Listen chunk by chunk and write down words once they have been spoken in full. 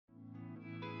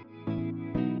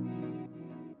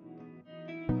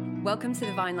Welcome to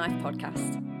the Vine Life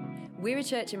podcast. We're a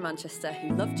church in Manchester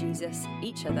who love Jesus,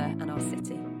 each other, and our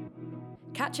city.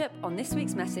 Catch up on this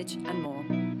week's message and more.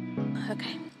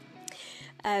 Okay.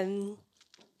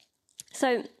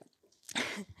 So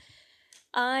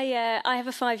I have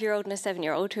a 5-year-old and a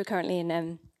 7-year-old who are currently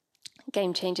in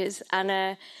Game Changers,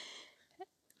 and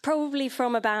probably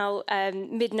from about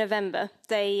mid-November,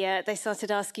 they started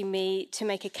asking me to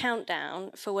make a countdown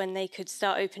for when they could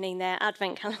start opening their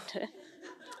Advent calendar.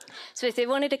 So if they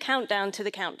wanted a countdown to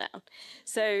the countdown.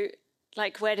 So,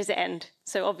 like, where does it end?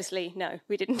 So obviously, no,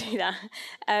 we didn't do that.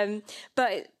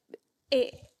 But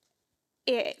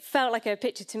it felt like a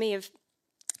picture to me of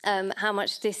how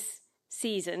much this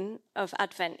season of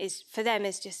Advent is, for them,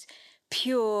 is just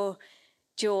pure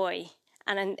joy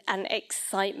and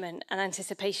excitement and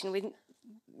anticipation with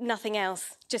nothing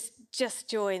else, just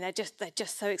joy. And they're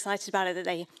just so excited about it that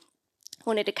they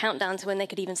wanted a countdown to when they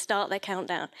could even start their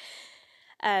countdown.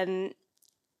 And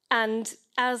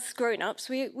as grown-ups,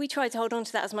 we try to hold on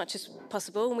to that as much as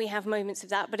possible, and we have moments of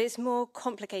that, but it's more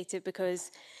complicated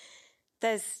because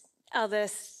there's other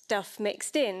stuff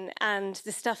mixed in, and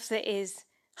the stuff that is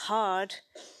hard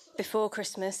before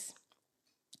Christmas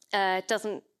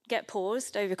doesn't get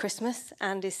paused over Christmas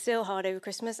and is still hard over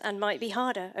Christmas and might be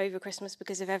harder over Christmas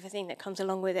because of everything that comes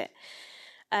along with it.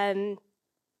 And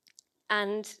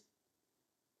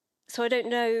so I don't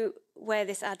know where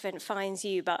this Advent finds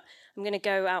you, but I'm going to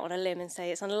go out on a limb and say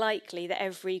it's unlikely that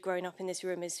every grown-up in this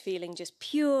room is feeling just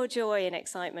pure joy and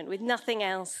excitement with nothing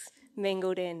else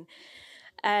mingled in.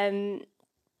 So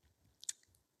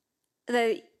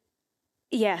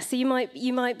you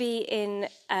might be in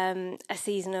a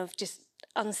season of just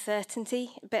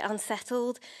uncertainty, a bit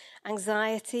unsettled,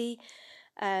 anxiety.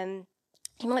 You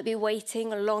might be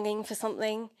waiting or longing for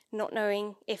something, not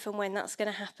knowing if and when that's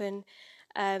going to happen.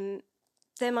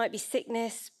 There might be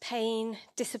sickness, pain,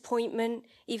 disappointment,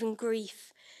 even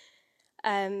grief.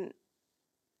 And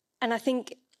I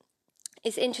think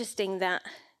it's interesting that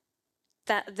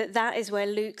is where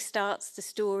Luke starts the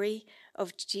story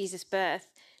of Jesus'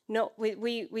 birth. Not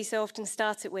we so often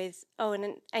start it with, and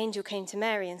an angel came to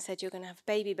Mary and said, you're going to have a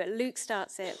baby. But Luke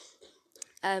starts it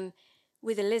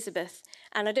with Elizabeth.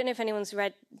 And I don't know if anyone's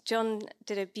read, John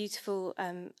did a beautiful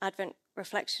Advent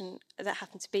reflection that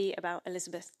happened to be about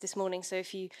Elizabeth this morning. So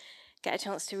if you get a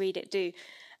chance to read it, do.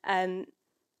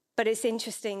 But it's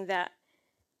interesting that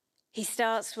he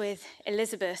starts with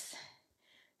Elizabeth,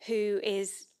 who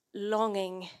is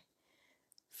longing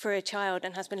for a child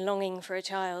and has been longing for a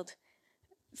child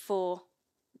for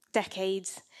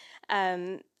decades.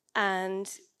 And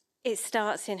it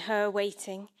starts in her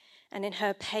waiting and in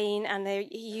her pain. And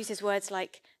he uses words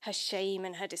like her shame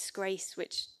and her disgrace,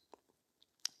 which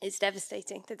is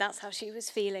devastating, that's how she was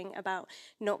feeling about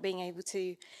not being able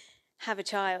to have a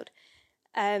child.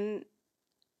 And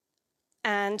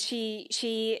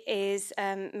she is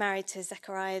married to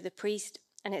Zechariah the priest,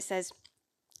 and it says,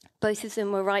 both of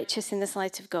them were righteous in the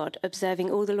sight of God, observing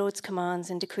all the Lord's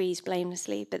commands and decrees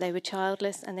blamelessly, but they were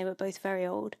childless and they were both very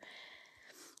old.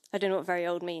 I don't know what very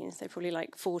old means. They're probably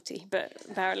like 40, but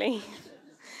apparently.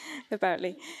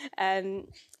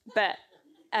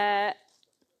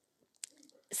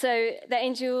 So the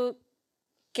angel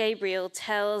Gabriel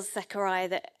tells Zechariah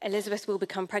that Elizabeth will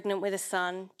become pregnant with a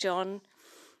son, John.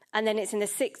 And then it's in the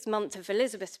 6th month of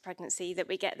Elizabeth's pregnancy that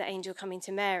we get the angel coming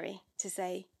to Mary to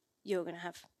say, you're going to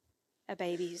have a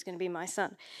baby who's going to be my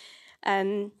son.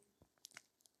 And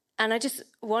I just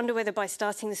wonder whether by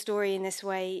starting the story in this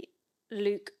way,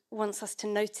 Luke wants us to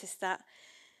notice that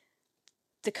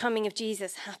the coming of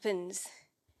Jesus happens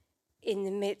in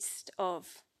the midst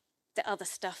of the other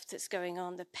stuff that's going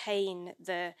on, the pain,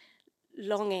 the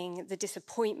longing, the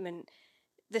disappointment.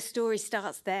 The story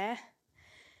starts there.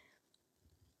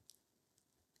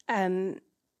 And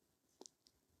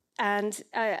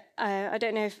I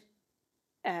don't know if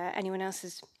anyone else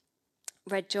has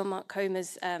read John Mark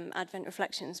Comer's Advent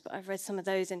Reflections, but I've read some of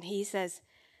those, and he says,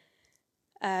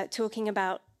 talking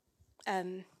about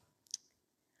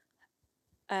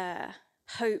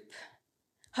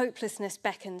hopelessness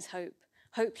beckons hope.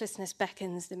 Hopelessness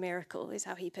beckons the miracle, is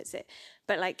how he puts it.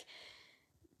 But like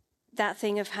that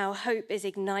thing of how hope is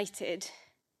ignited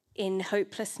in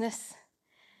hopelessness.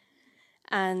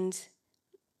 And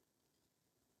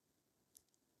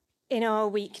in our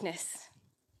weakness,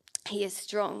 he is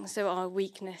strong. So our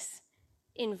weakness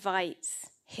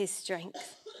invites his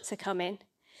strength to come in,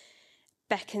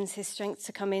 beckons his strength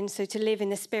to come in. So to live in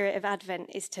the spirit of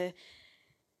Advent is to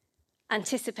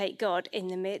anticipate God in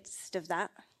the midst of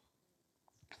that,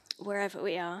 wherever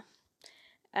we are.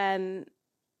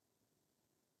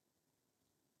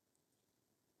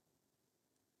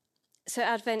 So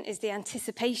Advent is the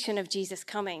anticipation of Jesus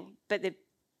coming, but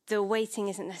the waiting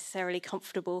isn't necessarily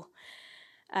comfortable.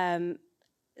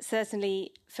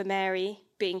 Certainly for Mary,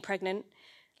 being pregnant,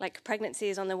 like pregnancy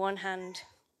is on the one hand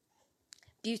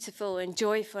beautiful and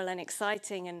joyful and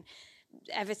exciting and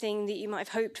everything that you might have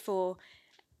hoped for.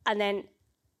 And then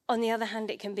on the other hand,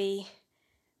 it can be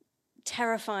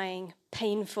terrifying,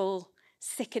 painful,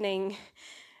 sickening,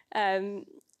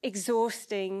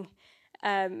 exhausting,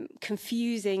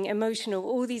 confusing, emotional,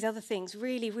 all these other things,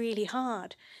 really, really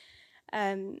hard.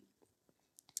 And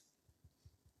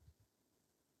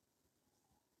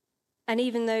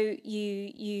even though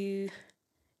you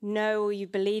know or you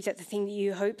believe that the thing that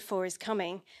you hope for is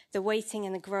coming, the waiting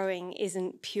and the growing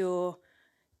isn't pure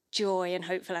joy and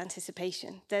hopeful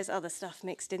anticipation. There's other stuff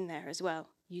mixed in there as well,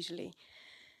 usually.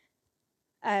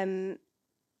 And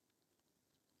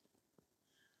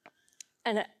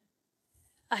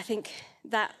I think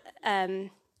that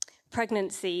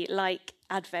pregnancy, like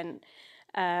Advent,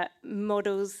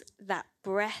 models that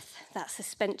breath, that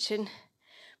suspension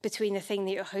between the thing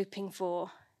that you're hoping for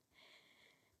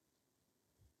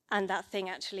and that thing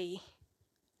actually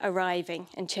arriving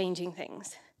and changing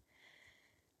things.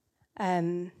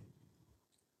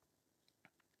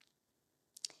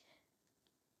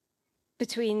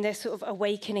 Between the sort of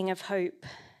awakening of hope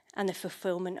and the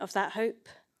fulfillment of that hope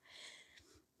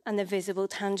and the visible,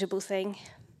 tangible thing.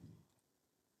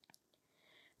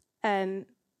 Again,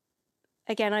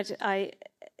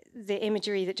 the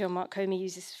imagery that John Mark Comer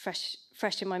uses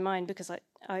fresh in my mind because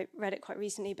I read it quite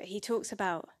recently, but he talks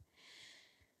about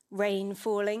rain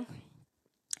falling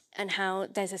and how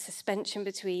there's a suspension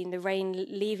between the rain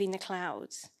leaving the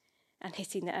clouds and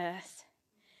hitting the earth.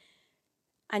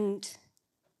 And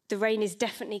the rain is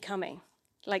definitely coming.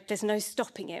 Like there's no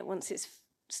stopping it once it's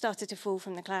started to fall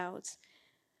from the clouds.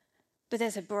 But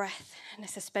there's a breath and a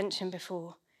suspension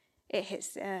before it hits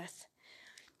the earth.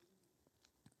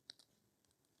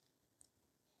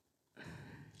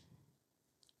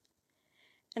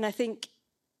 And I think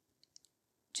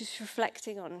just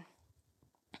reflecting on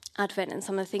Advent and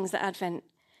some of the things that Advent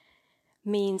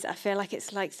means, I feel like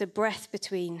it's like the breath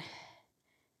between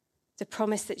the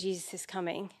promise that Jesus is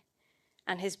coming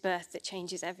and his birth that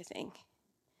changes everything.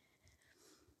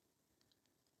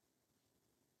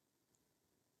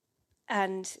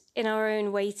 And in our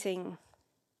own waiting,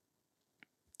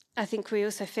 I think we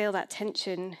also feel that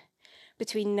tension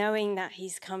between knowing that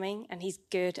he's coming and he's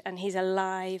good and he's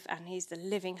alive and he's the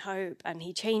living hope and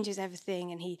he changes everything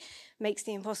and he makes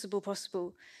the impossible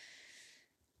possible,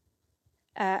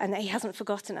 and that he hasn't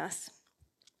forgotten us.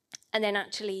 And then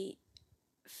actually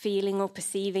feeling or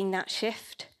perceiving that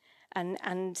shift and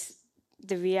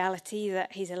the reality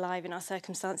that he's alive in our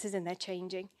circumstances and they're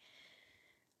changing,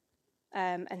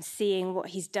 and seeing what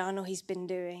he's done or he's been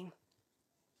doing.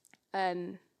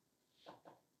 And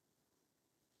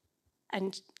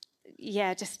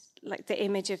yeah, just like the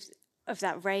image of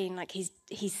that rain, like he's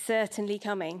certainly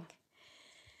coming,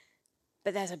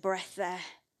 but there's a breath there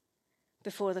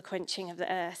before the quenching of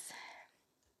the earth.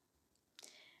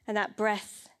 And that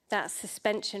breath, that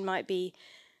suspension might be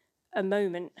a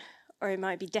moment or it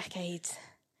might be decades.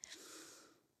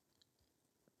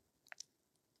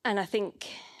 And I think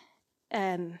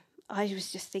I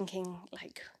was just thinking,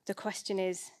 like, the question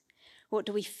is, what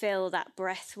do we fill that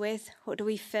breath with? What do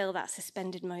we fill that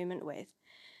suspended moment with?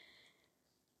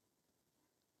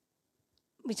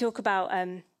 We talk about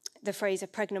the phrase a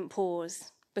pregnant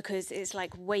pause because it's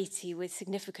like weighty with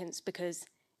significance, because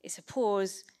it's a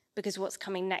pause, because what's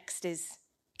coming next is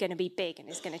going to be big and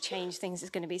it's going to change things, it's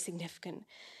going to be significant.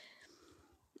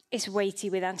 It's weighty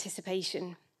with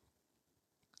anticipation.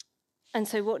 And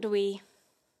so what do we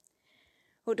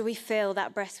fill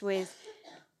that breath with?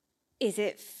 Is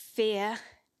it fear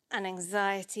and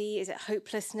anxiety? Is it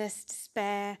hopelessness,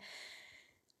 despair,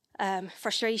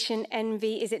 frustration,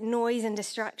 envy? Is it noise and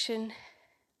distraction?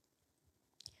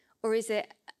 Or is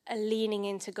it a leaning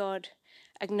into God,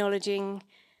 acknowledging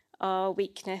our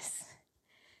weakness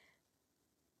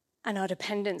and our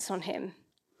dependence on him,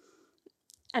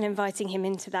 and inviting him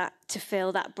into that, to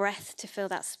fill that breath, to fill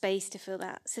that space, to fill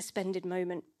that suspended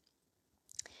moment?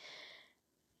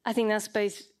 I think that's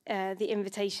both the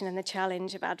invitation and the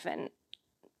challenge of Advent.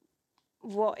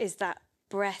 What is that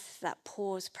breath, that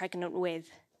pause pregnant with?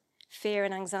 Fear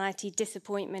and anxiety,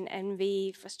 disappointment,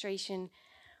 envy, frustration,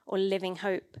 or living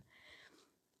hope?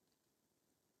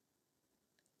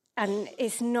 And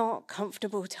it's not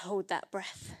comfortable to hold that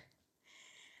breath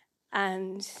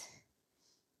and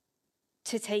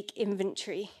to take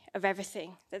inventory of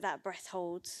everything that breath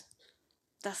holds.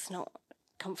 That's not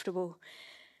comfortable.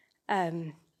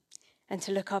 And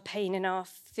to look our pain and our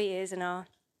fears and our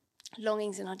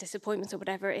longings and our disappointments or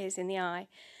whatever it is in the eye.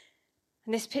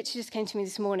 And this picture just came to me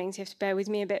this morning, so you have to bear with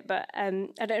me a bit, but I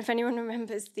don't know if anyone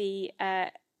remembers the,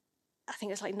 I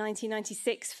think it's like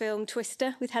 1996 film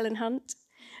Twister with Helen Hunt.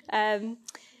 And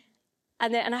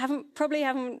I probably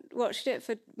haven't watched it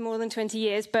for more than 20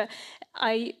 years, but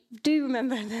I do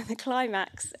remember the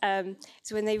climax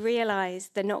is when they realise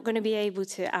they're not going to be able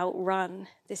to outrun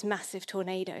this massive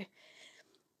tornado.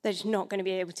 They're just not going to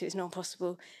be able to. It's not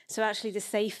possible. So actually the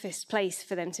safest place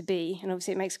for them to be, and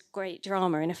obviously it makes great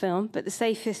drama in a film, but the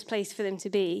safest place for them to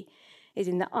be is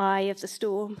in the eye of the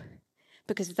storm,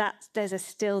 because there's a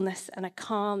stillness and a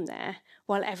calm there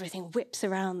while everything whips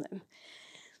around them.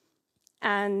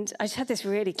 And I just had this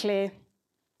really clear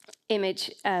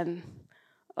image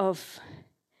of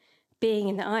being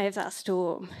in the eye of that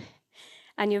storm.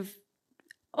 And you're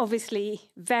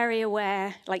obviously very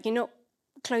aware, like you're not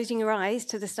closing your eyes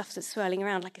to the stuff that's swirling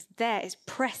around, like it's there, it's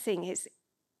pressing, it's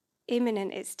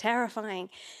imminent, it's terrifying.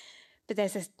 But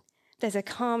there's a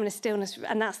calm and a stillness,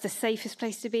 and that's the safest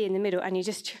place to be, in the middle. And you're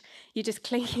just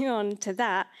clinging on to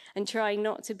that and trying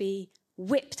not to be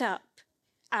whipped up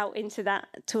out into that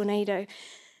tornado.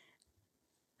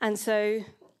 And so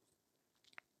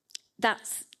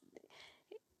that's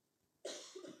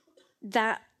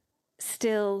that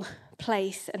still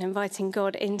place, and inviting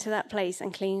God into that place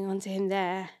and clinging onto him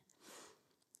there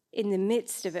in the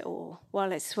midst of it all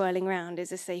while it's swirling around is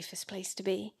the safest place to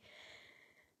be.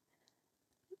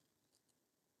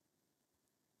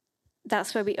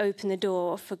 That's where we open the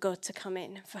door for God to come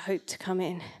in, for hope to come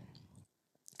in.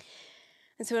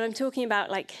 And so when I'm talking about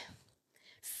like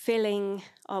filling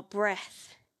our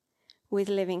breath with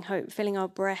living hope, filling our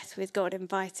breath with God,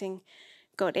 inviting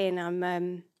God in,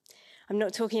 I'm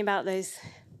not talking about those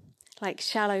like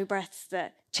shallow breaths,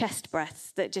 chest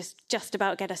breaths that just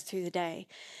about get us through the day.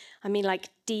 I mean like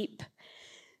deep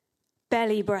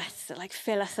belly breaths that like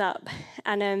fill us up.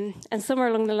 And somewhere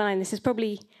along the line, this is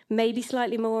probably maybe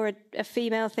slightly more a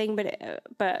female thing,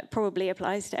 but probably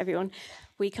applies to everyone.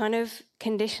 We kind of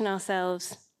condition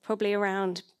ourselves, probably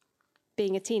around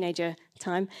being a teenager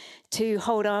time, to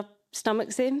hold our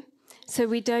stomachs in. So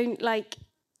we don't like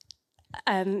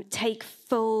take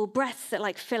full breaths that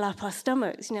like fill up our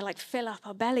stomachs, like fill up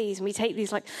our bellies, and we take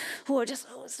these like,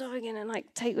 stop again, and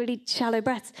like take really shallow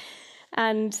breaths.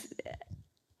 And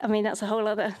I mean, that's a whole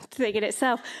other thing in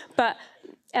itself. But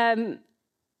I'm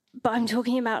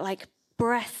talking about like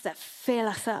breaths that fill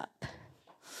us up,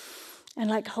 and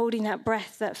like holding that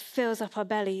breath that fills up our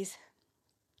bellies.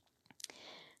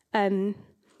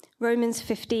 Romans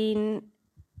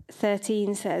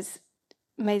 15:13 says,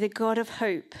 "May the God of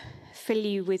hope fill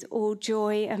you with all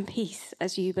joy and peace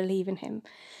as you believe in him,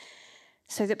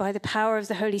 so that by the power of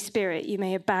the Holy Spirit you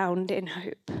may abound in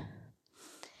hope."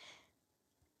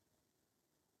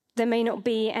 There may not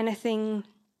be anything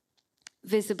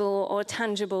visible or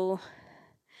tangible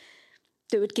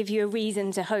that would give you a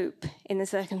reason to hope in the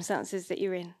circumstances that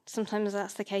you're in. Sometimes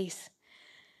that's the case.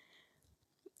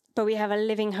 But we have a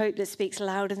living hope that speaks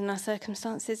louder than our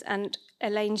circumstances. And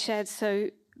Elaine shared so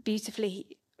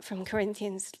beautifully from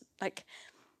Corinthians, like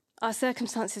our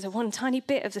circumstances are one tiny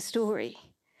bit of the story,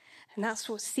 and that's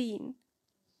what's seen.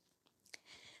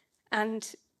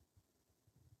 And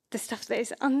the stuff that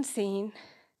is unseen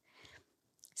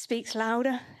speaks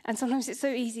louder, and sometimes it's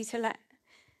so easy to let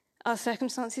our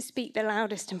circumstances speak the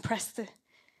loudest and press the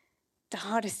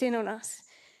hardest in on us.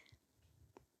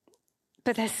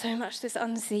 But there's so much that's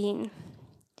unseen,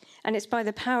 and it's by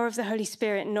the power of the Holy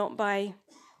Spirit, not by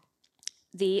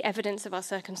the evidence of our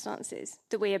circumstances,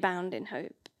 that we abound in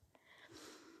hope.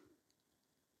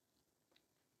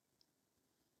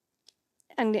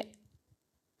 And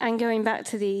going back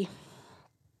to the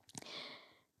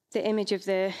image of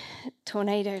the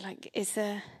tornado, like it's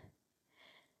a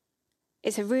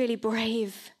really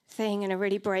brave thing and a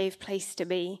really brave place to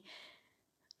be,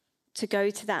 to go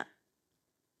to that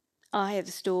eye of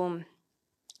the storm,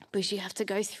 because you have to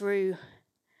go through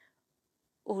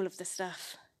all of the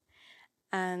stuff,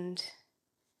 and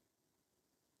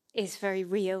it's very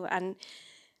real. And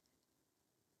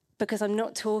because I'm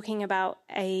not talking about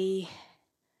a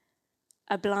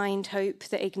blind hope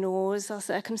that ignores our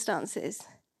circumstances,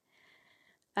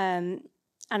 and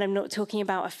I'm not talking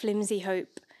about a flimsy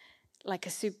hope, like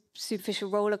a superficial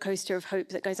roller coaster of hope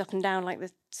that goes up and down like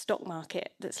the stock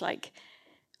market, that's like,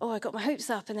 I got my hopes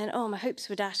up and then, my hopes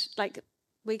were dashed. Like,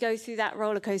 we go through that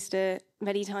roller coaster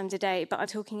many times a day, but I'm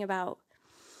talking about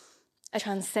a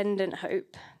transcendent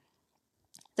hope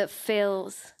that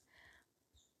fills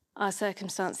our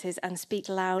circumstances and speaks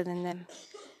louder than them,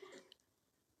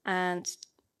 and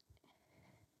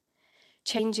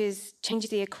changes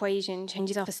the equation,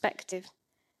 changes our perspective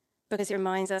because it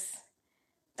reminds us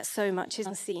that so much is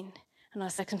unseen, and our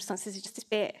circumstances are just this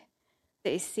bit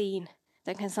that is seen,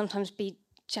 that can sometimes be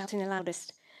shouting the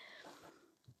loudest.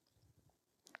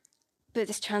 But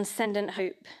this transcendent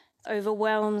hope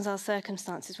overwhelms our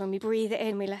circumstances when we breathe it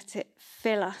in, we let it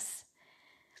fill us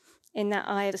in that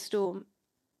eye of the storm.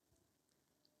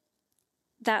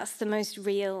 That's the most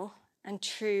real and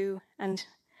true and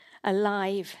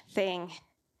alive thing.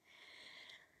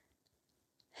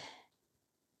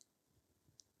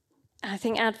 I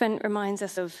think Advent reminds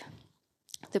us of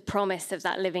the promise of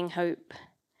that living hope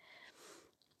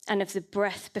and of the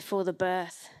breath before the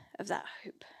birth of that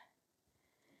hope.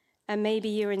 And maybe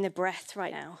you're in the breath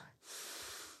right now.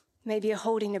 Maybe you're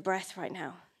holding the breath right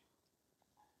now.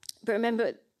 But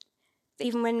remember,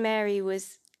 even when Mary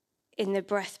was in the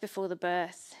breath before the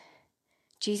birth,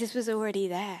 Jesus was already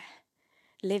there,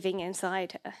 living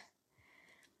inside her.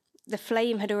 The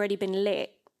flame had already been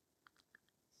lit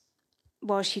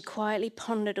while she quietly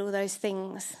pondered all those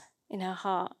things in her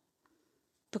heart,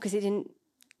 because it didn't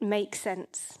make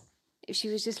sense. If she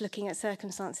was just looking at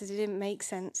circumstances, it didn't make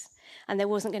sense. And there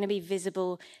wasn't going to be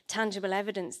visible, tangible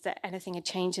evidence that anything had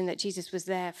changed and that Jesus was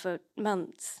there for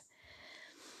months.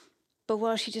 But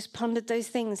while she just pondered those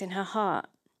things in her heart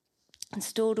and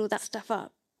stored all that stuff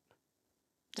up,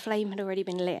 the flame had already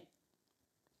been lit.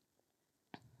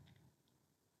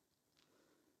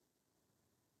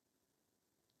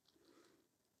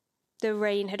 The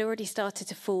rain had already started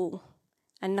to fall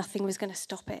and nothing was going to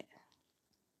stop it.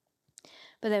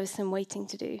 But there was some waiting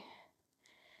to do.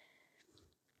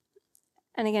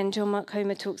 And again, John Mark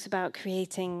Comer talks about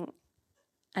creating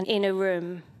an inner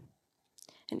room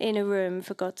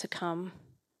for God to come,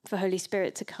 for Holy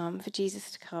Spirit to come, for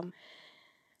Jesus to come,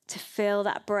 to fill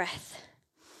that breath,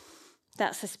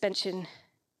 that suspension.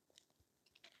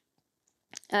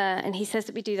 And he says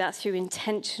that we do that through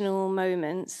intentional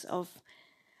moments of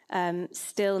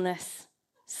stillness,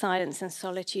 silence, and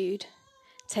solitude,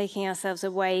 taking ourselves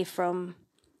away from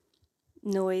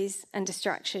noise and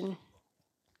distraction.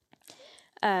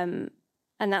 And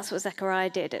that's what Zechariah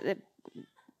did at the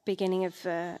beginning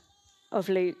of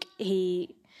Luke.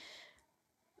 It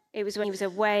was when he was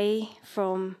away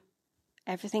from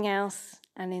everything else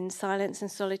and in silence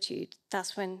and solitude,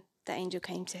 that's when the angel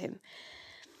came to him.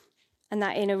 And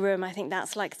that inner room, I think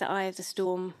that's like the eye of the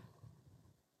storm.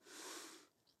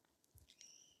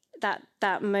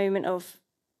 That moment of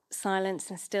silence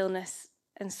and stillness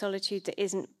and solitude that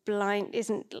isn't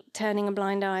turning a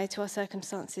blind eye to our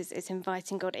circumstances, it's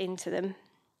inviting God into them.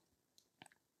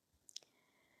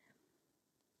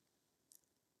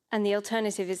 And the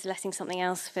alternative is letting something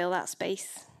else fill that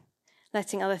space,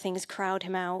 letting other things crowd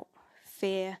him out,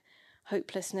 fear,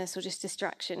 hopelessness, or just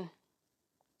distraction.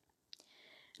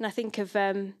 And I think of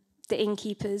the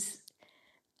innkeepers,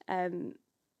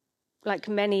 like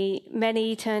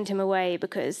many turned him away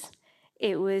because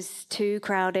it was too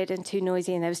crowded and too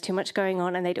noisy and there was too much going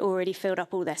on and they'd already filled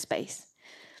up all their space.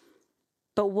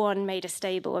 But one made a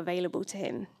stable available to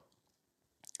him.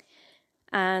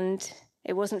 And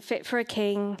it wasn't fit for a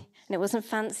king, and it wasn't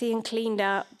fancy and cleaned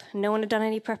up. No one had done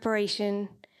any preparation.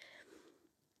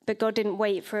 But God didn't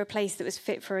wait for a place that was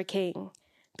fit for a king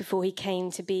before he came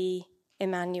to be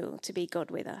Emmanuel, to be God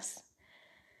with us.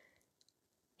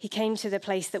 He came to the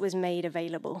place that was made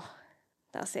available.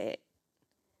 That's it.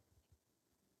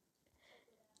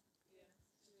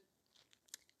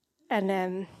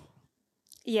 And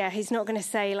he's not going to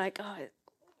say like,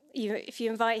 if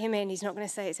you invite him in, he's not going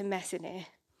to say it's a mess in here.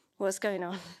 What's going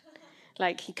on?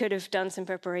 Like, he could have done some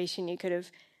preparation. You could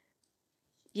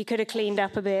have cleaned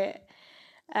up a bit.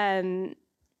 The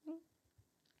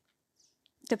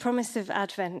promise of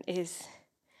Advent is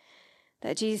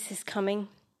that Jesus is coming.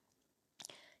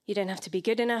 You don't have to be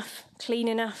good enough, clean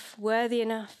enough, worthy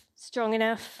enough, strong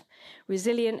enough,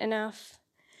 resilient enough.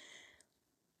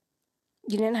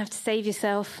 You don't have to save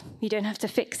yourself. You don't have to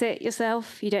fix it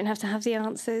yourself. You don't have to have the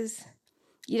answers.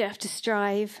 You don't have to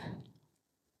strive.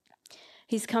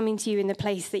 He's coming to you in the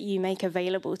place that you make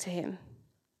available to him.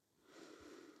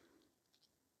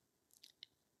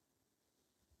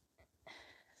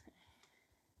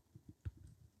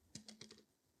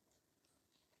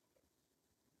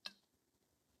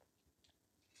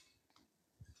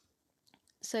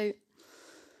 So,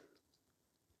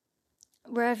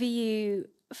 wherever you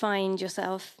find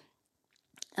yourself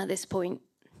at this point,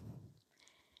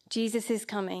 Jesus is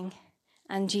coming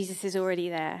and Jesus is already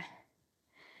there.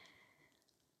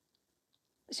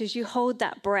 So as you hold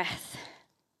that breath,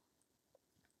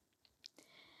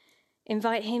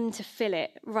 invite him to fill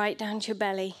it right down to your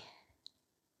belly.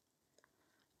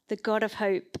 The God of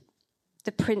hope,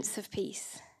 the Prince of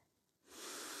Peace.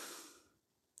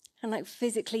 And like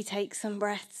physically take some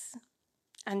breaths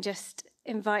and just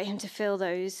invite him to fill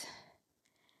those,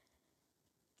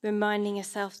 reminding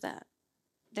yourself that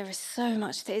there is so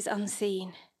much that is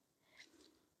unseen.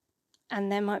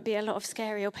 And there might be a lot of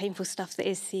scary or painful stuff that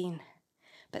is seen,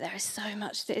 but there is so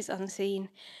much that is unseen.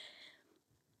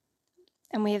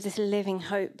 And we have this living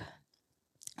hope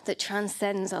that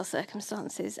transcends our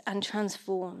circumstances and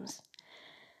transforms.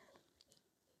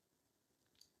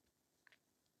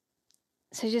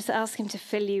 So just ask him to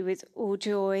fill you with all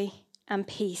joy and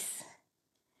peace.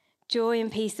 Joy and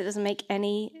peace that doesn't make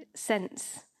any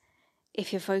sense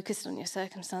if you're focused on your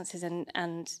circumstances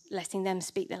and letting them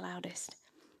speak the loudest.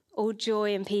 All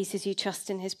joy and peace as you trust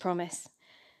in his promise,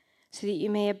 so that you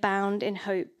may abound in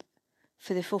hope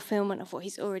for the fulfillment of what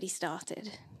he's already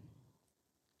started.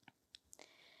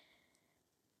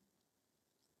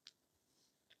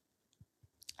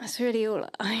 That's really all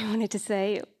I wanted to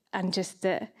say, and just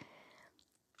that,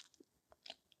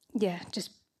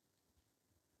 just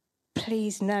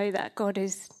please know that God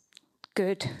is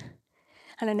good.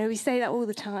 And I know we say that all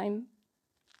the time.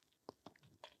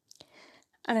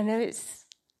 And I know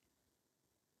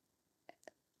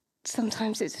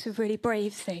sometimes it's a really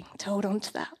brave thing to hold on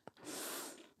to that.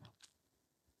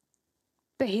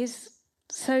 But he's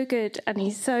so good and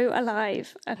he's so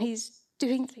alive and he's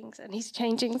doing things and he's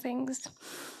changing things.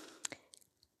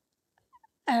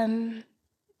 And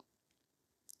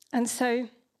so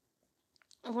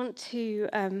I want to,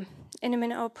 in a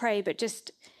minute I'll pray, but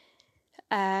just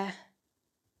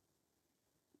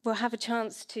we'll have a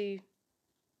chance to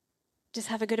just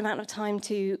have a good amount of time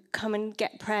to come and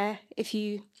get prayer if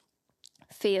you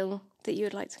feel that you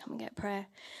would like to come and get prayer.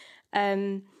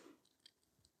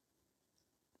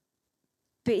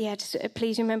 But yeah, just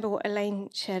please remember what Elaine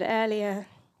shared earlier,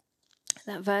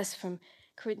 that verse from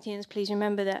Corinthians. Please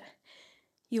remember that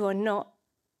you are not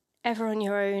ever on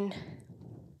your own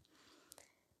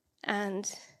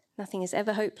and nothing is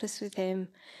ever hopeless with him.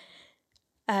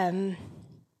 And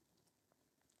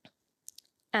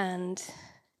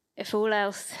if all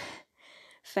else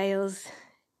fails,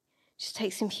 just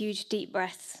take some huge deep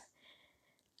breaths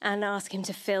and ask him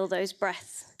to fill those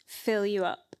breaths, fill you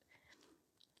up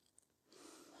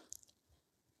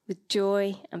with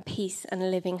joy and peace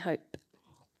and living hope.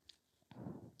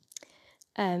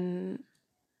 I'm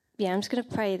just going to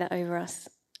pray that over us,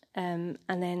 and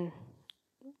then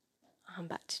I'll hand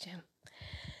back to Jim.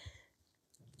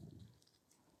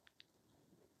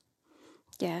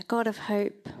 Yeah, God of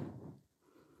hope,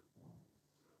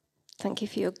 thank you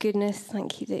for your goodness.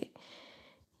 Thank you that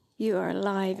you are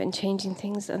alive and changing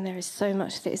things, and there is so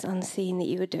much that is unseen that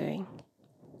you are doing.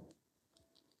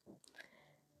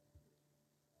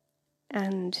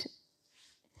 And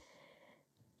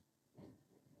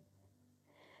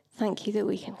thank you that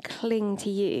we can cling to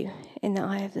you in the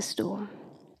eye of the storm,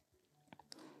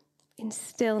 in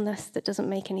stillness that doesn't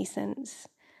make any sense,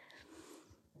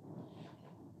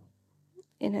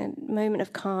 in a moment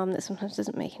of calm that sometimes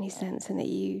doesn't make any sense, and that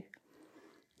you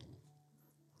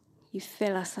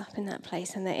fill us up in that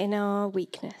place, and that in our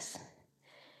weakness,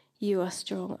 you are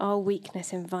strong. Our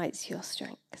weakness invites your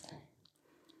strength.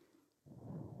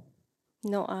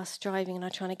 Not our striving and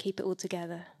our trying to keep it all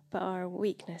together, but our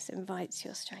weakness invites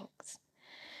your strength.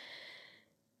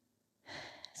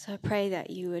 So I pray that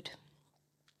you would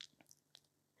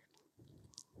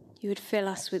fill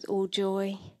us with all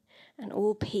joy and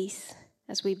all peace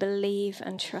as we believe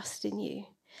and trust in you,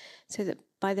 so that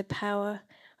by the power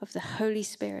of the Holy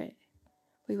Spirit,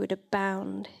 we would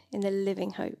abound in the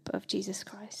living hope of Jesus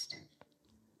Christ.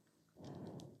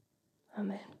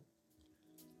 Amen.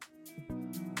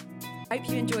 Hope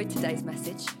you enjoyed today's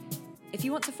message. If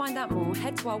you want to find out more,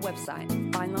 head to our website,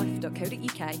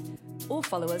 vinelife.co.uk, or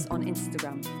follow us on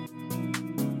Instagram.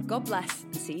 God bless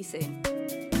and see you soon.